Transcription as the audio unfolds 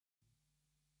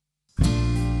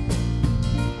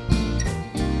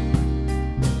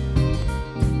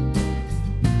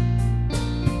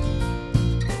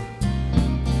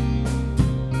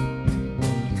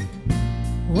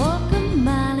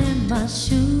my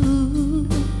shoes,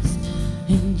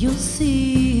 and you'll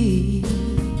see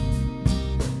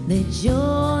that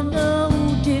you're no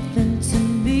different to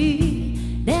me.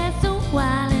 That's a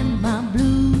while in my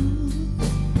blues,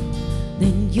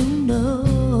 then you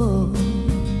know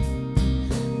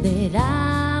that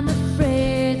I'm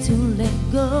afraid to let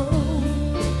go.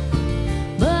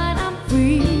 But I'm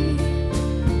free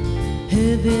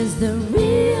if it's the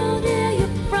real deal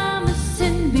you're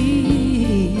promising me.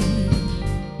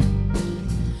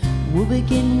 We'll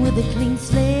begin with a clean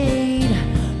slate.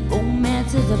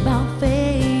 Romance is about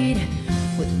fate.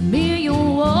 With me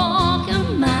you'll walk a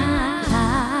mile.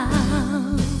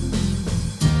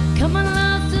 Come on,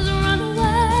 love, just run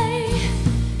away.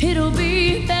 It'll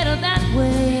be better that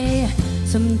way.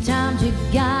 Sometimes you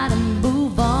gotta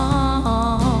move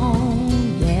on,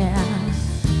 yeah.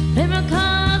 Play my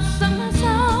cards, sing my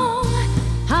song.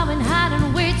 I've been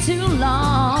hiding way too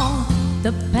long.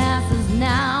 The past is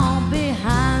now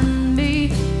behind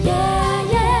me, yeah,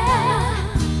 yeah.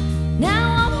 Now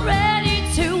I'm ready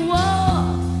to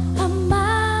walk a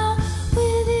mile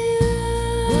with you,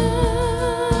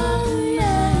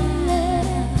 yeah,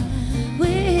 yeah.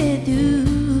 With you,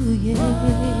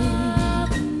 yeah.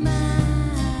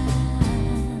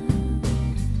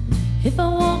 If I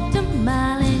walked a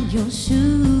mile in your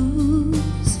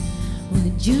shoes,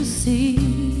 would you see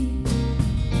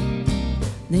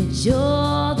that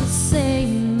you're the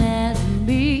same as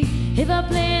me? If I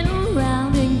played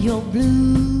around in your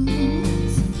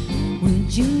blues,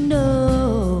 would you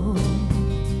know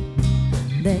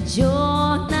that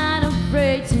you're not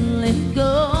afraid to let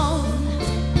go?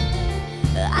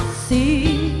 I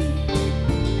see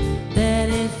that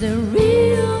it's the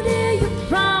real deal you're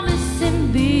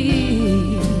promising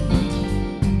me.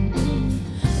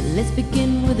 Let's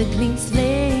begin with a clean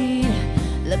slate.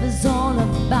 Love is all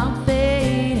about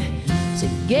fate.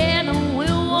 Together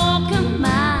we'll walk a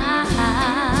mile.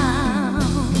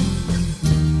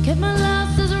 Get my love,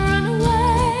 says run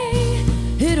away.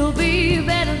 It'll be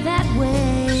better that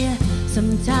way.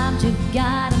 Sometimes you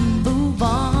gotta move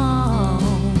on,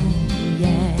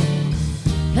 yeah.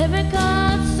 Play my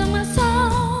cards, sing my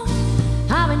song.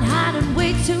 I've been hiding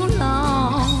way too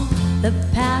long. The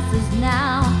past is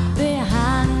now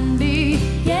behind me,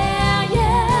 yeah,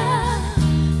 yeah.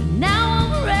 Now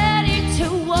I'm ready to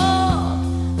walk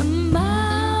a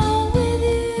mile with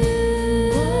you,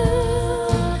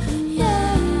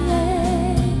 yeah,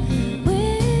 yeah.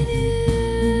 With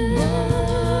you,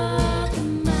 walk a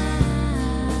mile,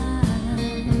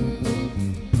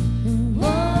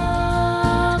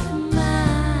 walk a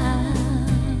mile,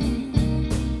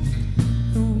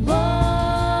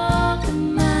 walk a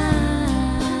mile.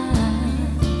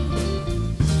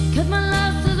 'Cause my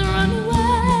love says run away.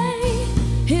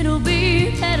 It'll be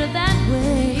better that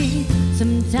way.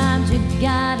 Sometimes you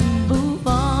gotta move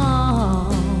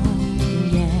on,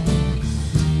 yeah.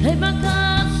 Play my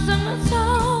cards, sing my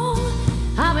song.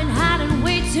 I've been hiding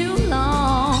way too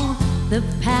long. The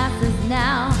past is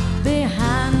now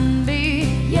behind me,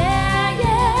 yeah,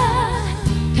 yeah.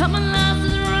 Come on, love,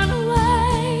 just run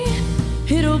away.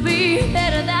 It'll be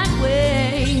better that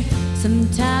way.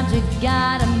 Sometimes you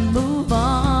gotta move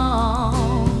on.